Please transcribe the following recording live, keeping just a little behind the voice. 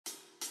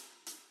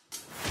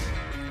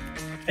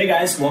Hey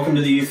guys, welcome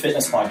to the Youth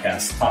Fitness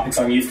Podcast. Topics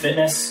on youth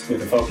fitness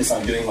with a focus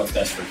on doing what's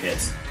best for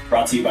kids.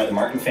 Brought to you by the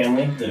Martin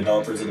family, the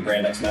developers of the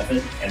Brand X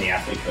Method, and the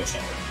Athlete Coach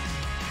Network.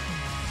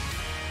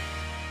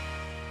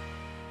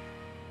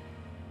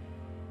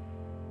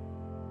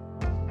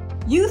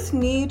 Youth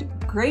need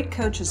great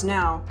coaches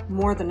now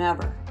more than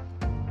ever.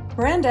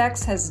 Brand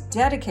X has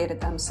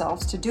dedicated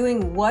themselves to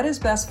doing what is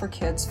best for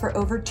kids for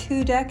over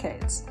 2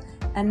 decades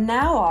and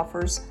now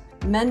offers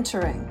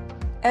mentoring,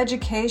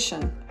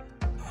 education,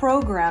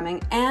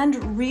 programming,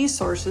 and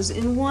resources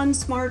in one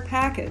smart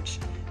package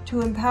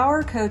to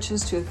empower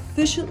coaches to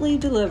efficiently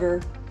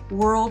deliver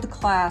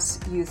world-class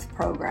youth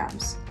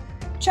programs.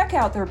 Check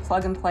out their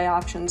plug-and-play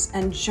options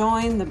and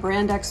join the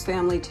Brand X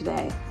family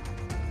today.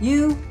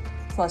 You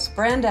plus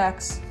Brand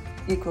X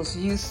equals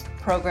youth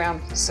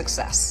program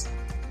success.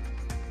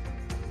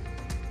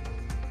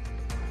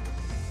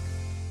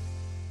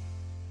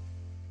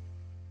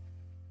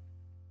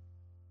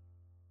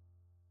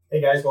 Hey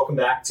guys, welcome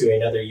back to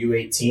another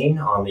U18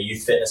 on the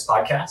Youth Fitness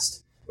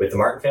Podcast with the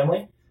Martin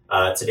family.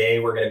 Today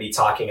we're going to be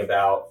talking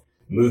about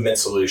movement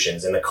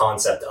solutions and the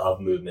concept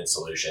of movement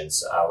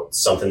solutions.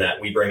 Something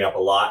that we bring up a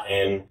lot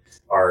in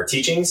our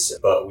teachings,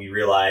 but we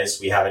realize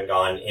we haven't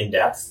gone in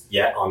depth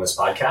yet on this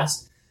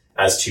podcast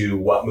as to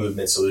what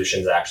movement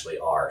solutions actually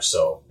are.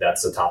 So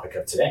that's the topic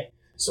of today.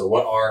 So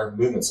what are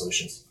movement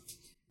solutions?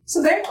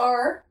 So they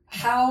are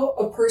how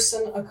a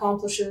person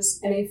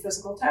accomplishes any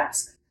physical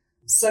task.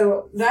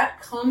 So that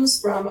comes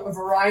from a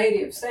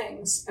variety of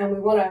things, and we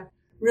want to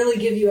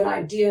really give you an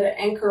idea to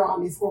anchor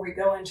on before we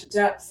go into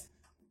depth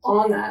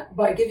on that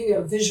by giving you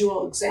a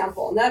visual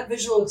example. And that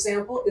visual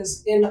example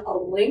is in a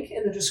link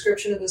in the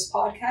description of this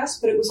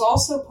podcast, but it was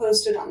also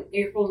posted on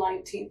April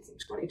 19th of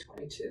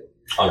 2022.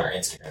 On our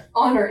Instagram.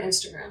 On our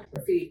Instagram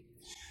feed.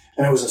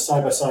 And it was a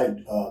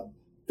side-by-side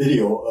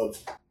video of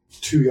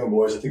 2 young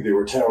boys. I think they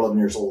were 10 or 11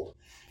 years old.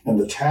 And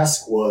the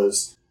task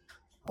was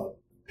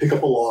pick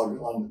up a log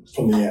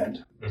from the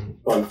end,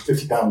 about a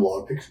 50-pound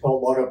log, pick a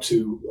log up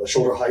to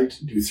shoulder height,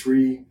 do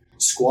 3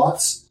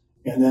 squats,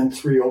 and then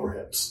 3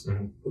 overheads.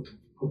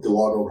 Put the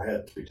log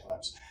overhead 3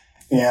 times.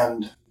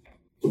 And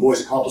the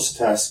boys accomplished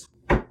the task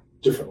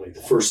differently.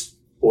 The first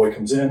boy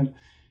comes in,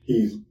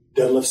 he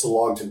deadlifts the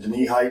log to the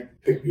knee height,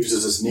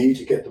 uses his knee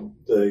to get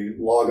the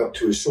log up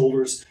to his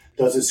shoulders,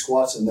 does his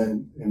squats, and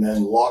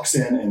then locks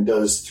in and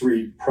does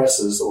 3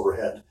 presses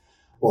overhead.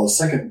 Well, the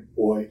second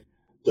boy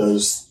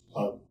does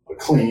a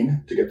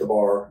clean to get the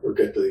bar or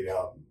get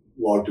the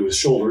log to his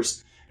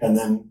shoulders, and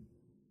then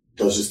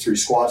does his 3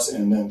 squats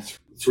and then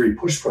 3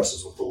 push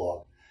presses with the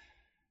log.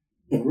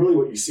 And really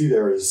what you see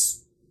there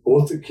is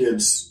both the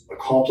kids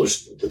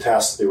accomplished the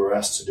task that they were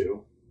asked to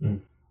do.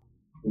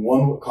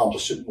 One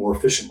accomplished it more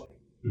efficiently,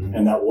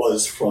 and that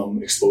was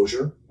from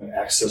exposure and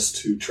access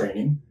to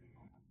training.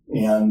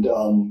 And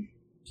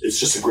it's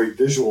just a great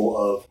visual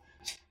of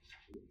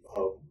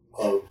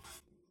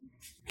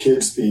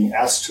kids being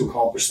asked to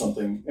accomplish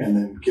something and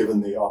then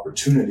given the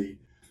opportunity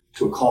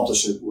to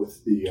accomplish it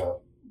with the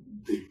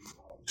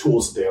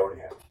tools that they already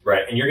have.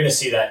 Right, and you're going to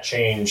see that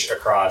change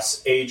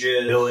across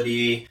ages,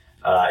 ability,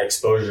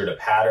 exposure to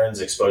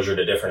patterns, exposure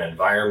to different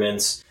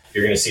environments.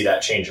 You're going to see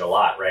that change a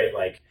lot, right?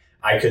 Like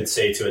I could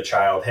say to a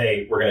child,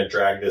 hey, we're going to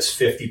drag this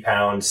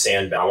 50-pound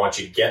sandbag. I want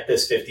you to get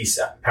this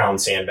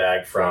 50-pound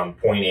sandbag from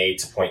point A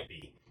to point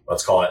B.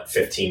 Let's call it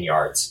 15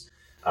 yards.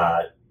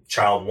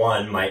 Child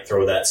 1 might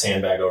throw that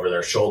sandbag over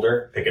their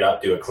shoulder, pick it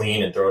up, do a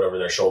clean, and throw it over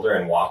their shoulder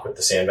and walk with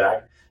the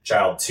sandbag.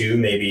 Child 2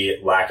 may be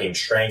lacking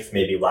strength,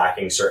 maybe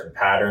lacking certain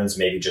patterns,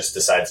 maybe just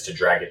decides to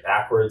drag it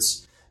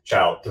backwards.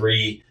 Child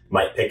 3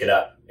 might pick it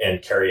up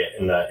and carry it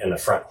in the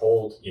front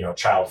hold.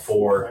 Child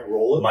 4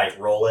 might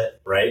roll it,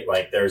 right?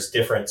 Like there's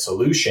different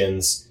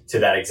solutions to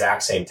that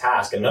exact same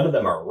task, and none of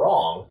them are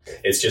wrong.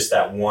 It's just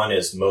that one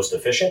is most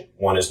efficient,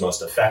 one is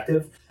most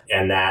effective,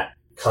 and that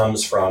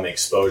comes from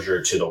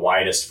exposure to the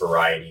widest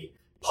variety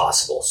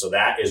possible. So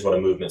that is what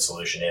a movement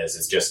solution is.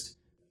 It's just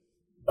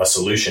a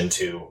solution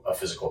to a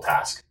physical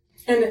task.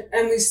 And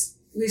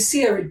we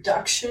see a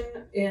reduction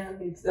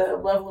in the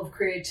level of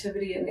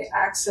creativity and the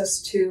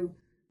access to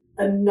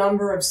a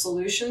number of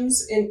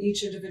solutions in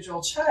each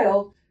individual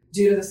child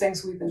due to the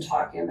things we've been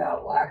talking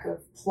about, lack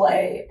of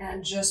play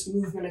and just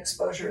movement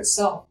exposure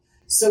itself.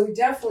 So we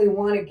definitely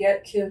want to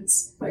get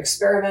kids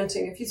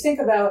experimenting. If you think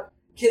about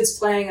kids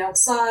playing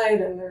outside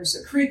and there's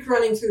a creek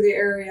running through the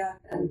area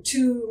and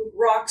 2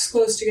 rocks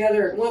close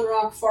together and 1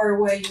 rock far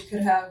away, you could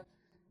have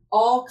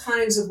all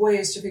kinds of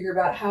ways to figure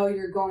out how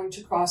you're going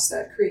to cross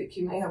that creek.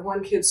 You may have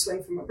one kid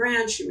swing from a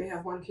branch. You may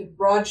have one kid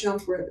broad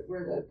jump where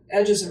the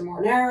edges are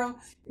more narrow.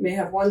 You may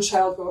have one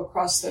child go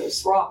across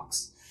those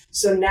rocks.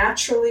 So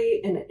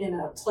naturally, in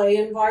a play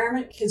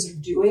environment, kids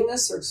are doing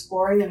this, or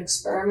exploring and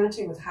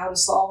experimenting with how to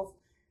solve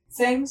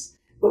things,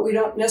 but we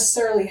don't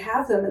necessarily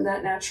have them in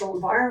that natural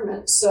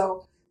environment.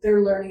 So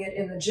they're learning it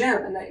in the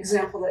gym. And the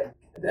example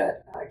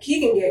that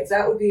Keegan gave,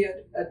 that would be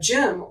a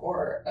gym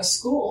or a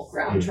school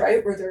ground,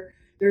 right? Where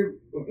they're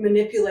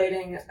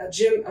manipulating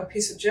a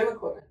piece of gym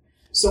equipment.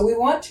 So we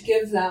want to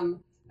give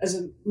them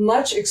as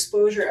much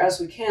exposure as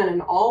we can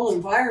in all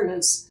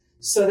environments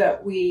so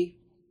that we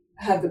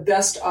have the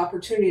best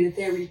opportunity that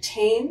they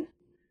retain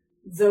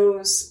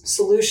those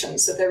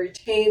solutions, that they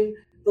retain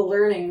the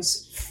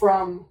learnings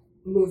from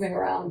moving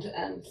around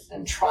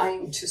and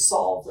trying to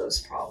solve those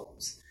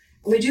problems.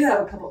 And we do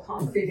have a couple of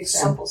concrete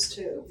examples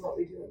too of what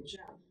we do in the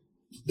gym.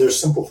 There's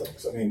simple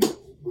things. I mean,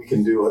 we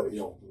can do it,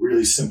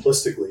 really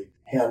simplistically,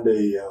 hand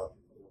in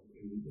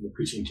the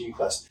preteen teen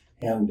class,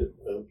 hand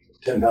a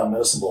 10-pound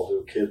medicine ball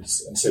to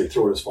kids and say,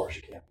 throw it as far as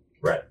you can.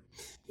 Right.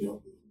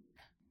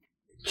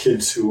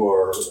 Kids who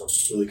are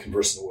really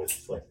conversant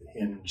with like the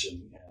hinge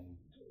and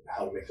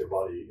how to make their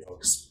body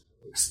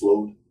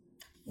explode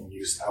and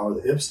use the power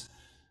of the hips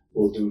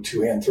will do a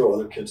two-hand throw.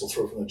 Other kids will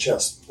throw from the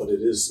chest, but it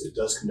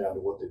does come down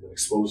to what they've been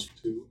exposed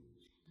to,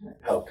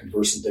 how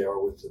conversant they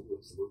are with the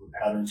movement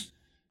patterns,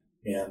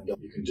 and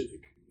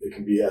it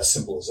can be as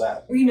simple as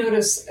that. We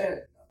notice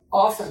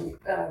often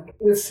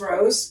with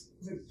throws,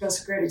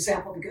 that's a great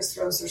example because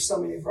throws, there's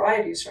so many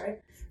varieties,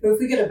 right? But if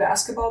we get a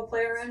basketball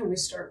player in and we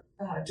start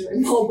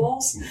doing ball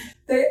balls,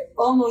 they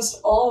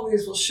almost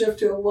always will shift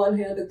to a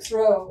one-handed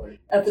throw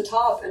at the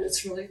top, and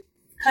it's really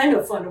kind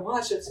of fun to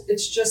watch.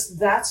 It's just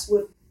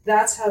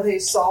that's how they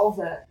solve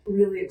that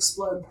really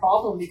explode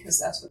problem because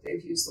that's what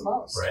they've used the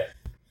most. Right.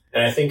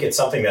 And I think it's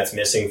something that's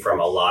missing from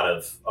a lot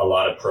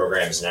of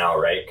programs now,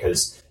 right?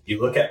 Because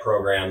you look at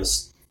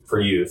programs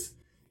for youth,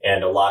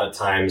 and a lot of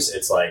times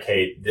it's like,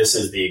 hey, this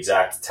is the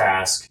exact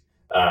task.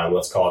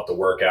 Let's call it the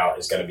workout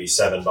is going to be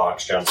 7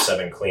 box jumps,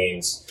 7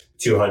 cleans,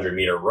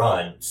 200-meter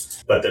run.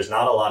 But there's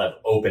not a lot of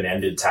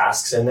open-ended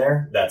tasks in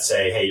there that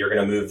say, hey, you're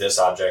going to move this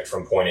object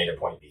from point A to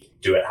point B.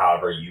 Do it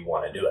however you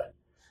want to do it.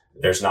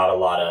 There's not a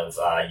lot of,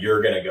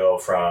 you're going to go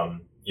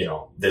from,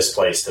 this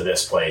place to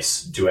this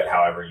place. Do it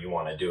however you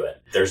want to do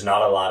it. There's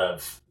not a lot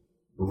of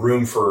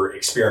room for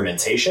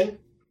experimentation.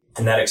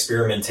 And that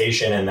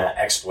experimentation and that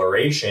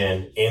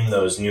exploration in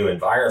those new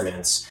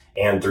environments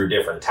and through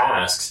different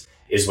tasks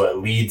is what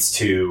leads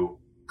to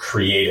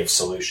creative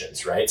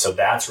solutions, right? So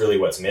that's really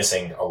what's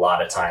missing a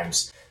lot of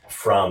times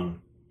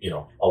from,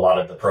 a lot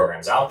of the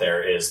programs out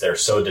there is they're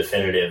so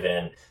definitive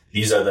in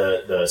these are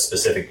the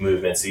specific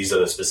movements, these are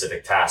the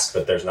specific tasks,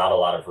 but there's not a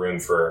lot of room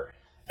for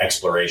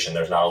exploration.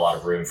 There's not a lot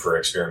of room for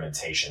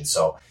experimentation.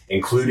 So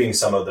including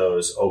some of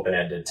those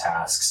open-ended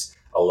tasks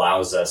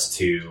allows us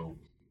to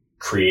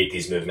create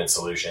these movement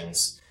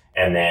solutions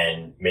and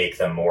then make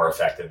them more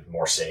effective,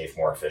 more safe,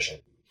 more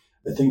efficient.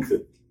 I think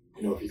that,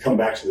 if you come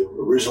back to the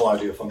original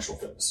idea of functional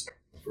fitness,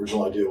 the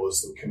original idea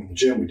was that we come in the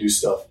gym, we do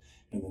stuff,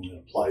 and then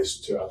it applies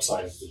to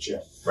outside of the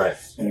gym. Right.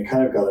 And it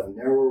kind of got a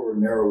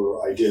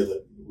narrower idea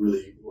that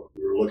really what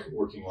we were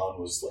working on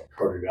was like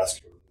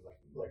cardiovascular.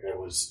 Like I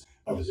was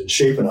in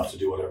shape enough to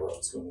do whatever I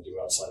was going to do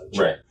outside of the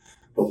gym. Right.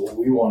 But what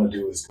we want to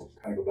do is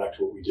kind of go back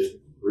to what we did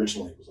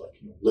originally. It was like,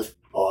 lift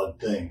odd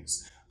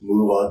things,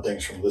 move odd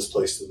things from this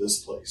place to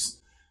this place.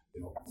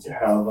 You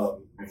have, I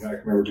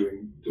remember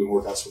doing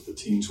workouts with the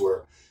teens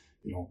where,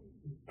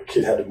 a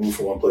kid had to move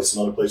from one place to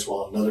another place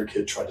while another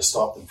kid tried to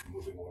stop them from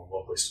moving from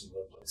one place to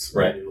another place.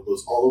 Right.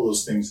 All of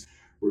those things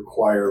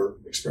require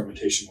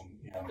experimentation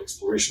and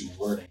exploration and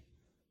learning,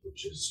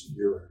 which is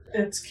your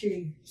area. It's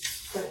key.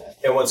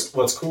 And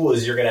what's cool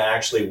is you're going to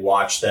actually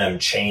watch them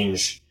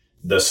change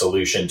the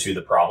solution to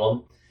the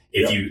problem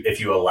if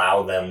you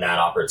allow them that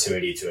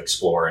opportunity to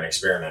explore and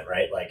experiment,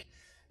 right? Like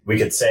we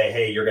could say,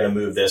 hey, you're going to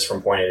move this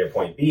from point A to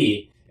point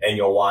B, and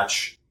you'll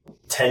watch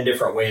 10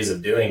 different ways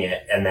of doing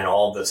it. And then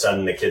all of a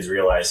sudden the kids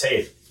realize,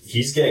 hey,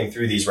 he's getting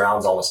through these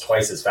rounds almost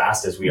twice as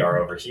fast as we are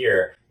over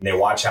here. And they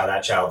watch how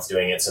that child's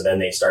doing it. So then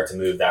they start to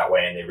move that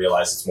way and they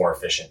realize it's more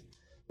efficient.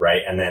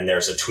 Right. And then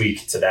there's a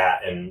tweak to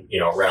that in,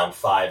 round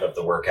 5 of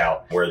the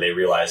workout where they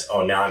realize,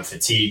 oh, now I'm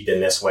fatigued in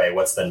this way.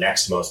 What's the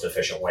next most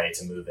efficient way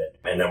to move it?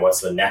 And then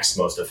what's the next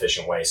most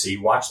efficient way? So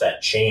you watch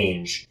that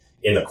change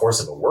in the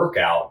course of a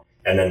workout.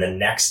 And then the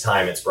next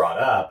time it's brought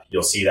up,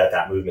 you'll see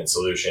that movement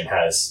solution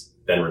has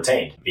been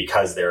retained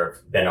because they've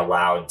been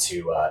allowed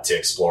to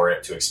explore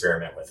it, to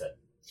experiment with it.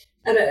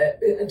 And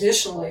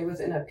additionally,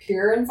 within a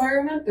peer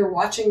environment, they're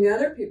watching the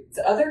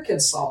other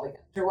kids solving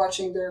it. They're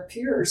watching their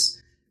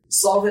peers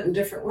solve it in a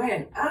different way.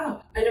 And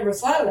I never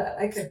thought of that.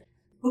 I could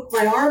hook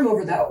my arm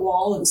over that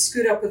wall and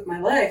scoot up with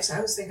my legs.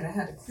 I was thinking I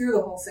had to clear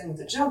the whole thing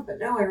with a jump, but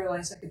now I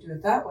realize I could do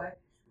it that way.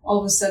 All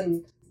of a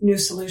sudden, new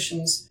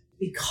solutions,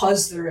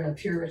 because they're in a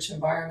peer-rich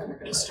environment, are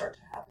going to start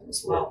to happen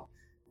as well.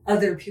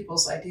 Other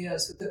people's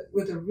ideas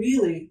with the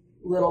really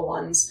little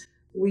ones,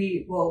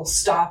 we will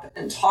stop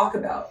and talk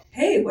about,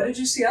 hey, what did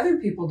you see other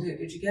people do?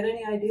 Did you get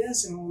any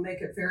ideas? And we'll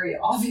make it very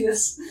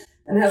obvious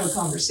and have a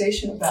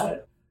conversation about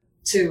it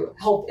to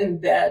help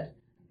embed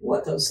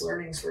what those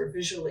learnings were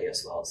visually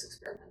as well as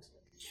experimentally.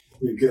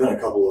 We've given a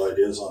couple of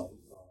ideas on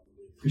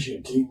the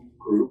preteen teen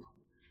group,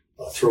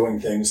 throwing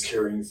things,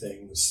 carrying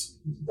things,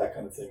 that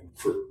kind of thing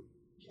for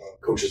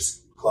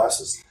coaches'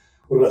 classes.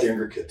 What about the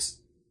younger kids?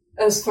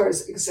 As far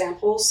as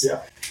examples,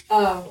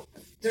 yeah.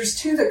 There's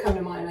 2 that come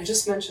to mind. I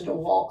just mentioned a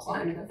wall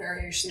climbing, a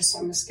variation, so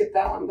I'm going to skip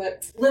that one.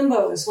 But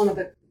limbo is one of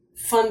the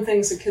fun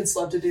things that kids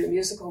love to do.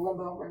 Musical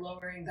limbo, we're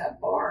lowering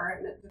that bar,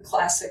 and the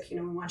classic, we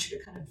want you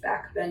to kind of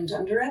back bend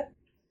under it.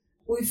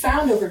 we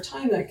found over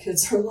time that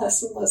kids are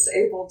less and less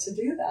able to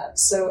do that.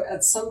 So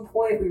at some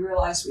point we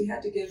realized we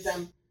had to give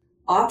them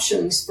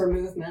options for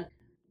movement,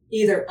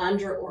 either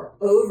under or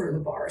over the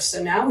bar.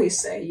 So now we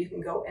say you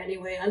can go any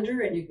way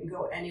under and you can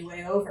go any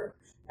way over.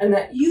 And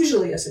that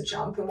usually is a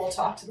jump, and we'll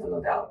talk to them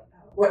about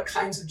what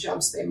kinds of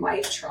jumps they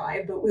might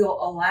try, but we'll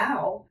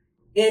allow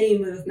any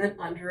movement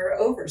under or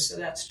over. So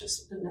that's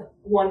just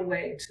one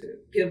way to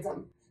give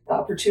them the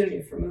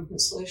opportunity for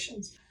movement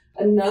solutions.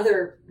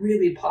 Another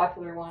really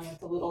popular one with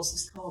the littles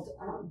is called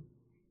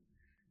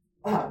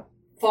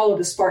Follow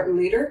the Spartan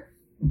Leader.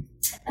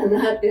 And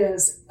that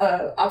is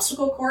an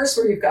obstacle course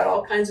where you've got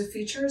all kinds of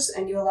features,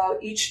 and you allow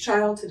each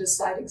child to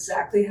decide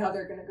exactly how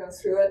they're going to go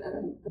through it, and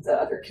then the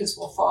other kids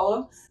will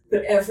follow.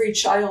 But every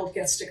child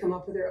gets to come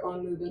up with their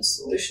own movement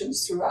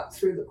solutions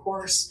through the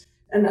course,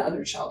 and the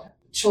other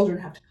children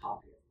have to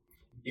copy it.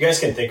 You guys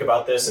can think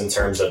about this in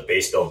terms of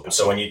base build.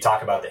 So when you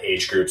talk about the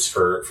age groups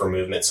for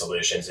movement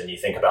solutions, and you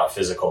think about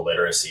physical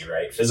literacy,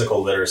 right?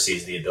 Physical literacy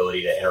is the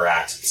ability to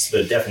interact.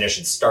 The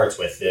definition starts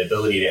with the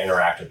ability to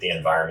interact with the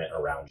environment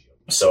around you.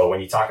 So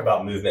when you talk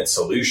about movement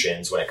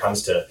solutions, when it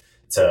comes to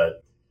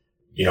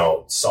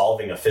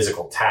solving a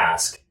physical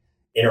task,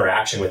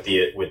 interaction with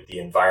the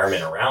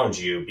environment around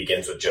you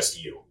begins with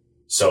just you.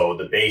 So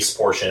the base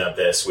portion of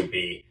this would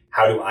be,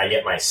 how do I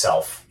get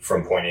myself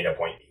from point A to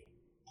point B?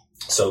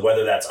 So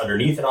whether that's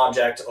underneath an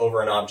object,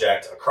 over an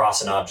object,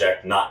 across an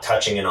object, not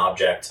touching an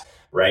object,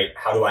 right?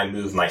 How do I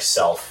move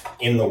myself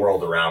in the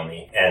world around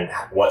me, and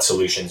what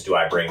solutions do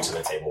I bring to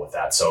the table with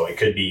that? So it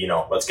could be,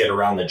 let's get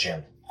around the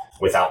gym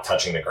without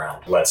touching the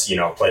ground. Let's,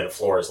 play the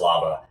floor is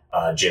lava,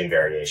 gym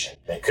variation.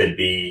 It could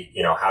be,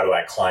 how do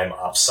I climb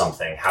up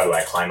something? How do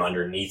I climb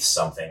underneath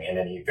something in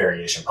any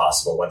variation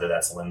possible, whether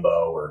that's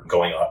limbo or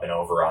going up and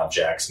over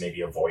objects,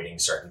 maybe avoiding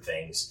certain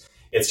things.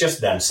 It's just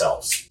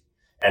themselves.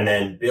 And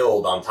then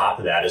build on top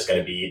of that is going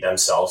to be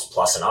themselves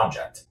plus an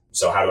object.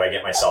 So how do I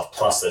get myself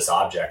plus this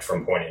object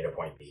from point A to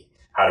point B?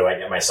 How do I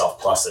get myself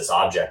plus this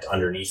object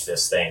underneath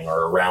this thing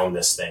or around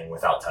this thing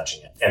without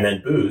touching it? And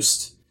then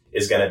boost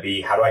is going to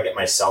be, how do I get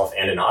myself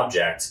and an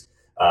object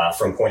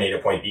from point A to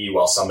point B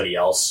while somebody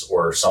else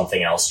or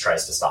something else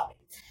tries to stop me?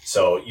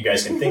 So you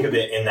guys can think of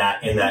it in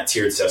that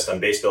tiered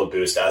system. Base, build,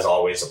 boost, as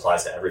always,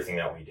 applies to everything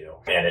that we do.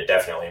 And it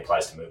definitely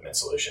applies to movement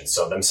solutions.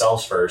 So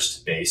themselves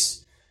first, base.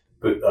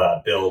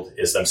 Build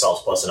is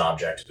themselves plus an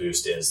object.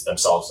 Boost is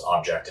themselves,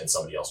 object, and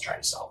somebody else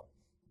trying to solve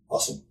it.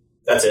 Awesome.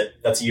 That's it.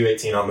 That's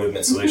U18 on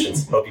movement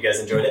solutions. Hope you guys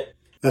enjoyed it.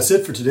 That's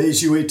it for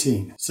today's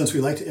U18. Since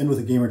we like to end with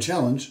a gamer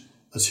challenge,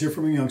 let's hear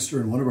from a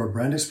youngster in one of our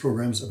Brandex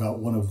programs about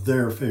one of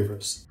their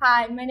favorites.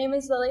 Hi, my name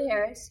is Lily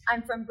Harris.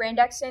 I'm from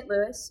Brandex, St.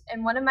 Louis,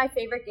 and one of my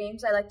favorite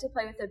games I like to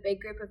play with a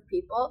big group of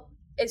people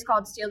is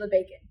called Steal the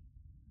Bacon.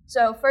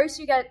 So first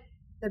you get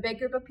the big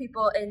group of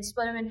people and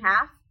split them in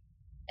half,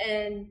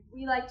 and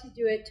we like to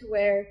do it to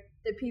where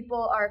the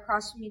people are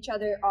across from each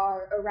other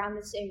are around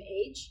the same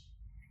age.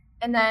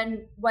 And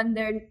then when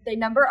they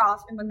number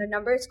off, and when their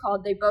number is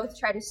called, they both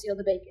try to steal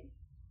the bacon,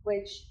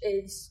 which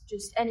is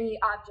just any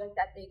object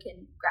that they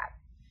can grab.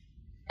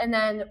 And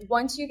then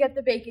once you get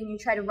the bacon, you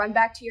try to run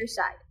back to your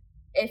side.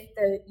 If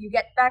you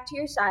get back to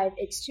your side,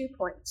 it's 2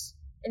 points.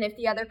 And if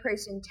the other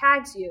person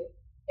tags you,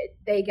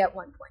 they get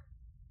 1 point.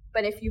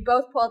 But if you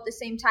both pull at the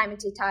same time,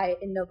 it's a tie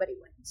and nobody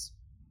wins.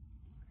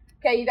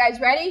 Okay, you guys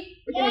ready?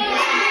 We're gonna do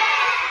some.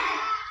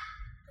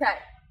 Okay.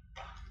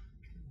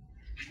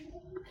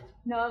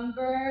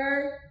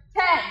 Number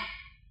 10.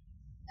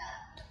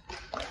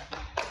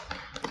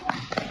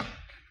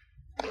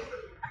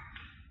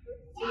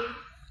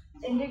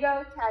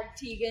 Indigo tagged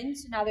Tegan,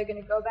 so now they're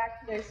going to go back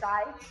to their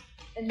sides,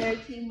 and their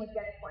team would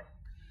get a point.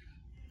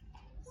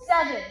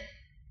 7.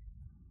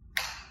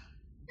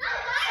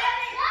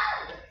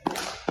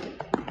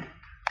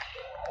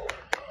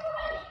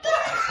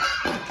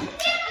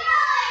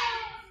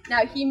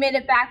 Now he made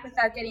it back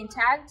without getting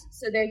tagged,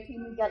 so their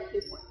team would get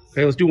 2 points.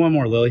 Okay, let's do one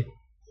more, Lily.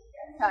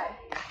 Okay.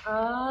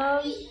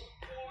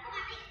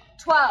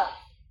 12.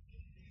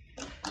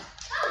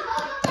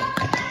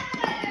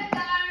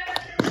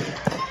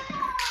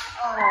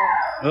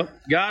 Oh,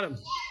 got him.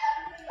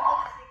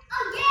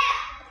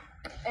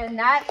 And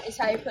that is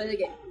how you play the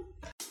game.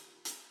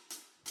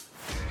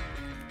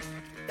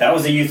 That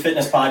was the Youth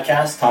Fitness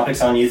Podcast,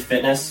 topics on youth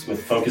fitness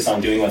with focus on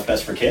doing what's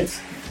best for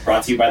kids.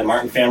 Brought to you by the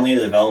Martin family,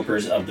 the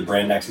developers of the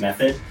Brandex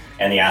Method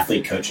and the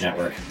Athlete Coach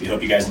Network. We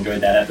hope you guys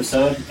enjoyed that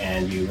episode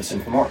and you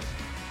listen for more.